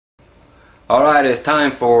Alright, it's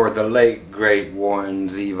time for the late great Warren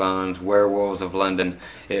Zevon's Werewolves of London.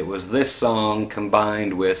 It was this song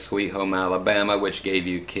combined with Sweet Home Alabama, which gave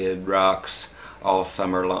you Kid Rock's All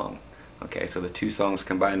Summer Long. Okay, so the two songs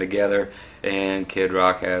combined together, and Kid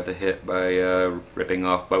Rock has a hit by ripping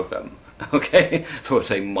off both of them. Okay, so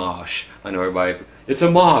it's a mosh. I know everybody, it's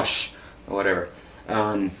a mosh, or whatever.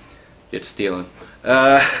 It's stealing.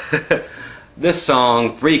 This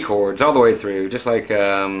song, 3 chords all the way through, just like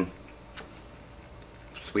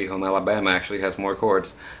Sweet Home Alabama actually has more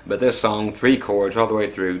chords. But this song, 3 chords all the way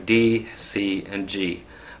through, D, C, and G.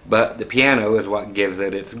 But the piano is what gives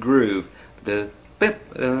it its groove. So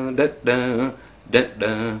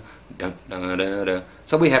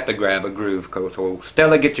we have to grab a groove. So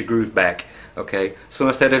Stella, get your groove back. Okay, so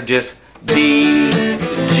instead of just D,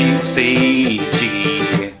 G, C,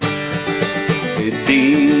 G,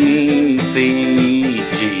 D, C,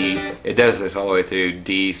 G, it does this all the way through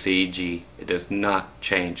D, C, G. It does not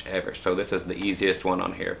change ever. So this is the easiest one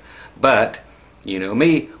on here. But, you know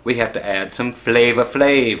me, we have to add some Flavor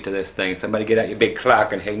Flav to this thing. Somebody get out your big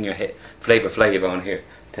clock and hang your Flavor Flav on here.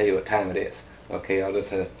 Tell you what time it is. Okay, I'll just,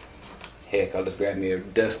 heck, I'll just grab me a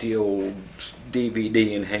dusty old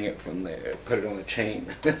DVD and hang it from there. Put it on a chain.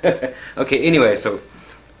 Okay, anyway, so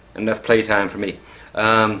enough playtime for me.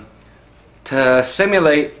 To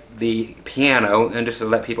simulate the piano, and just to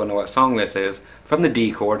let people know what song this is, from the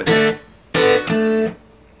D chord,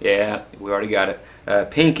 yeah, we already got it.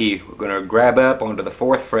 Pinky, we're going to grab up onto the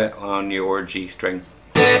 4th fret on your G string.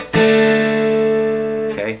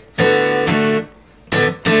 Okay?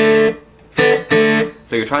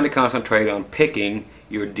 So you're trying to concentrate on picking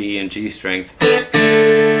your D and G strings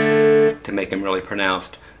to make them really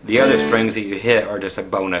pronounced. The other strings that you hit are just a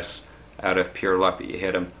bonus out of pure luck that you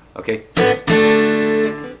hit them. Okay?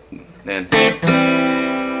 Then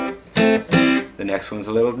the next one's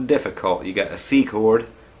a little difficult. You got a C chord,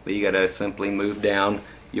 but you got to simply move down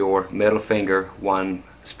your middle finger 1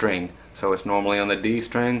 string. So it's normally on the D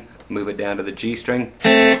string, move it down to the G string.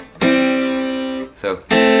 So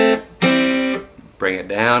bring it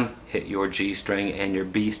down, hit your G string and your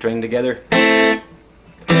B string together. And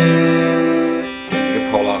you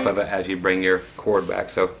can pull off of it as you bring your chord back.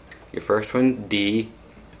 So your first one, D,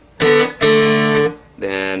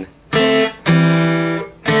 then,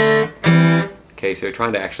 okay, so you're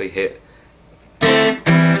trying to actually hit,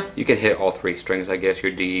 you can hit all 3 strings, I guess,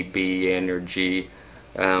 your D, B, and your G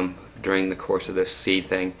during the course of this C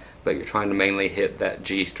thing, but you're trying to mainly hit that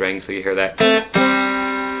G string, so you hear that.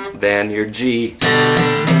 Then your G,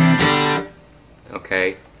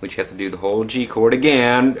 okay, which you have to do the whole G chord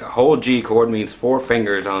again. Whole G chord means 4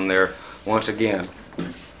 fingers on there once again.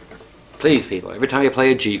 Please, people, every time you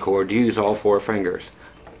play a G chord, use all 4 fingers.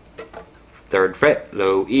 3rd fret,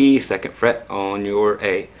 low E, 2nd fret on your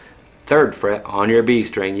A. 3rd fret on your B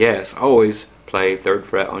string. Yes, always play 3rd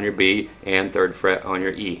fret on your B and 3rd fret on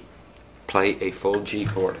your E. Play a full G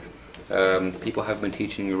chord. People have been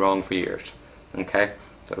teaching you wrong for years. Okay?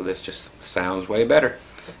 So this just sounds way better.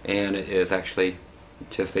 And it is actually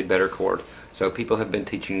just a better chord. So people have been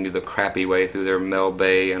teaching you the crappy way through their Mel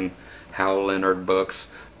Bay and Hal Leonard books.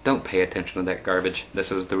 Don't pay attention to that garbage.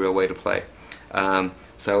 This is the real way to play.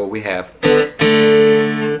 So we have, say,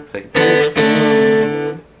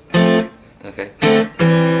 okay,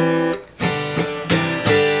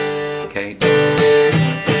 okay,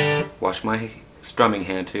 wash my strumming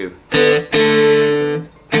hand too,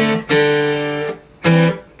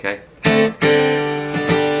 okay, and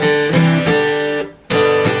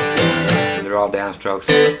they're all downstrokes.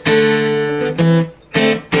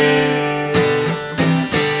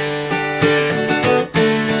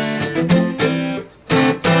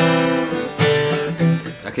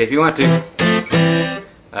 Okay, if you want to,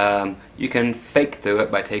 you can fake through it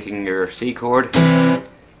by taking your C chord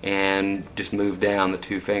and just move down the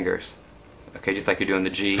 2 fingers. Okay, just like you're doing the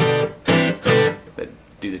G, but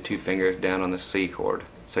do the 2 fingers down on the C chord.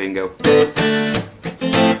 So you can go,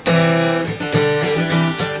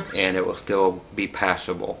 and it will still be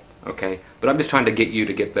passable. Okay, but I'm just trying to get you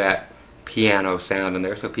to get that piano sound in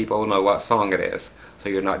there so people will know what song it is. So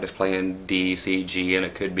you're not just playing D, C, G, and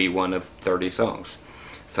it could be one of 30 songs.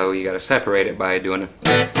 So you got to separate it by doing a.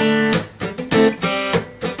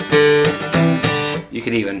 You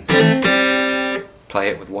could even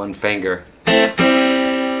play it with 1 finger,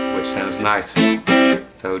 which sounds nice.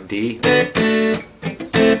 So D.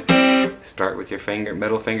 Start with your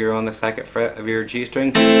middle finger on the 2nd fret of your G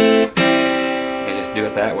string, and just do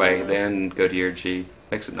it that way. Then go to your G.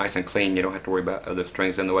 Makes it nice and clean. You don't have to worry about other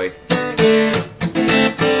strings in the way.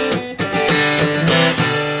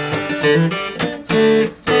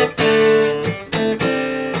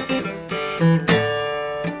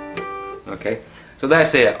 Okay, so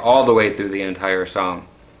that's it all the way through the entire song.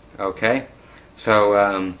 Okay,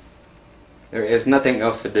 so there is nothing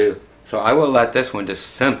else to do. So I will let this one just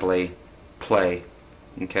simply play.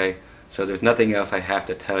 Okay, so there's nothing else I have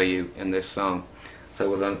to tell you in this song.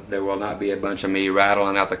 So there will not be a bunch of me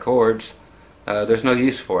rattling out the chords. There's no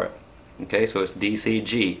use for it. Okay, so it's D, C,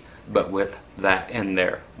 G, but with that in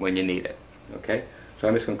there when you need it. Okay, so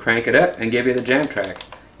I'm just going to crank it up and give you the jam track.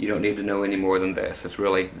 You don't need to know any more than this. It's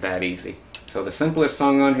really that easy. So the simplest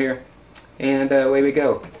song on here, and away we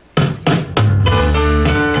go.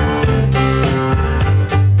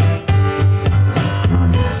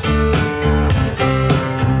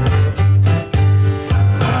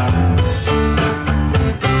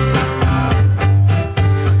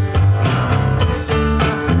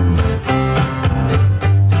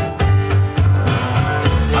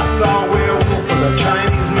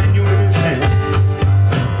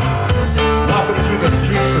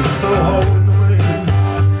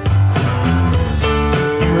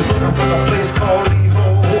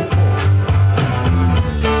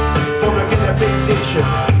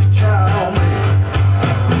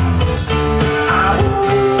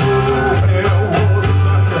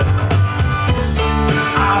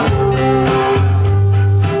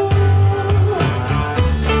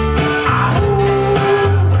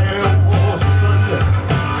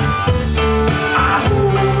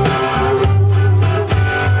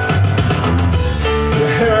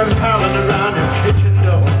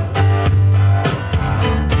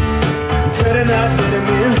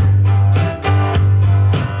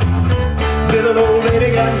 Little old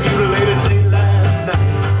lady got mutilated late last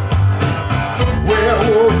night.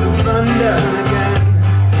 Werewolves of London again.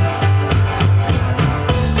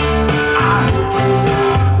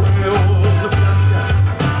 Werewolves of London.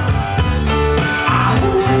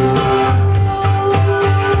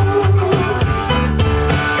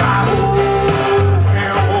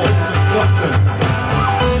 Werewolves of London.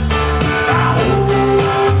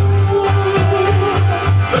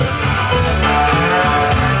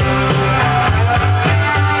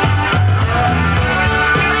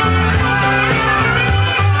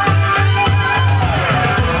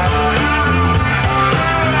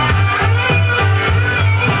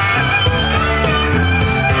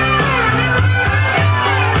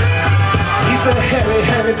 The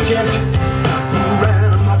heavy-handed gent who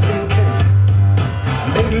ran amok in Kent.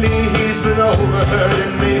 Lately he's been overheard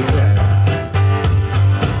in Mayfair.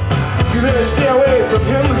 You better stay away from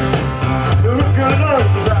him. No good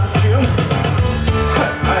lungs out, Jim.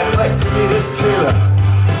 I'd like to meet his tailor.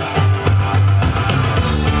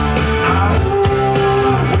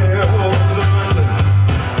 Werewolves of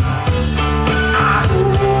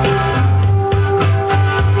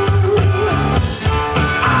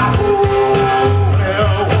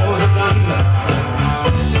London.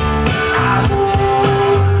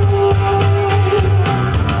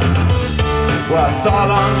 Well, I saw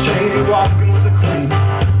Lon Chaney walking with the Queen,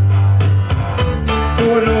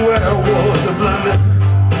 doing the Werewolves of London.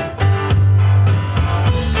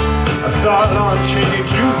 I saw Lon Chaney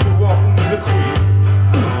Jr. walking with the Queen,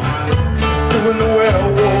 doing the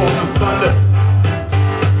Werewolves of London.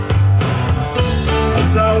 I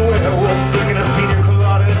saw a werewolf drinking a pina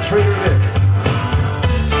colada at Trader Vic's,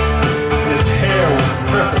 and his hair was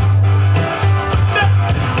perfect.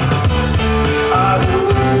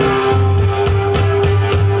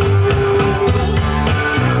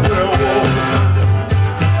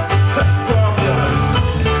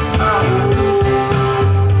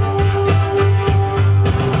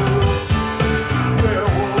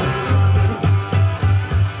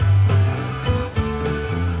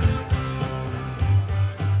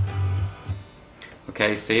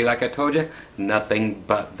 Okay, see, like I told you, nothing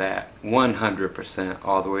but that. 100%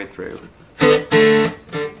 all the way through.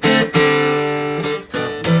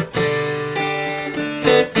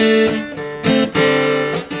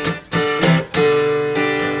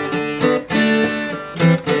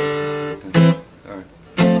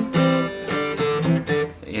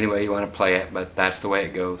 Anyway you want to play it, but that's the way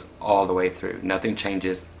it goes all the way through. Nothing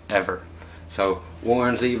changes ever. So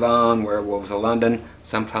Warren Zevon, Werewolves of London,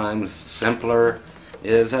 sometimes simpler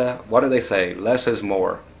is, what do they say? Less is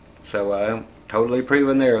more. So totally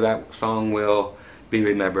proven there. That song will be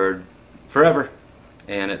remembered forever.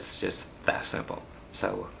 And it's just that simple.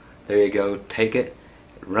 So there you go. Take it,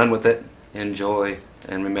 run with it, enjoy,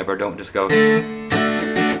 and remember, don't just go. It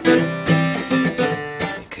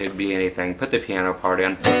could be anything. Put the piano part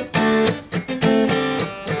in.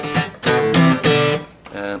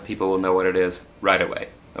 People will know what it is right away.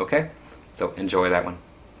 Okay? So enjoy that one.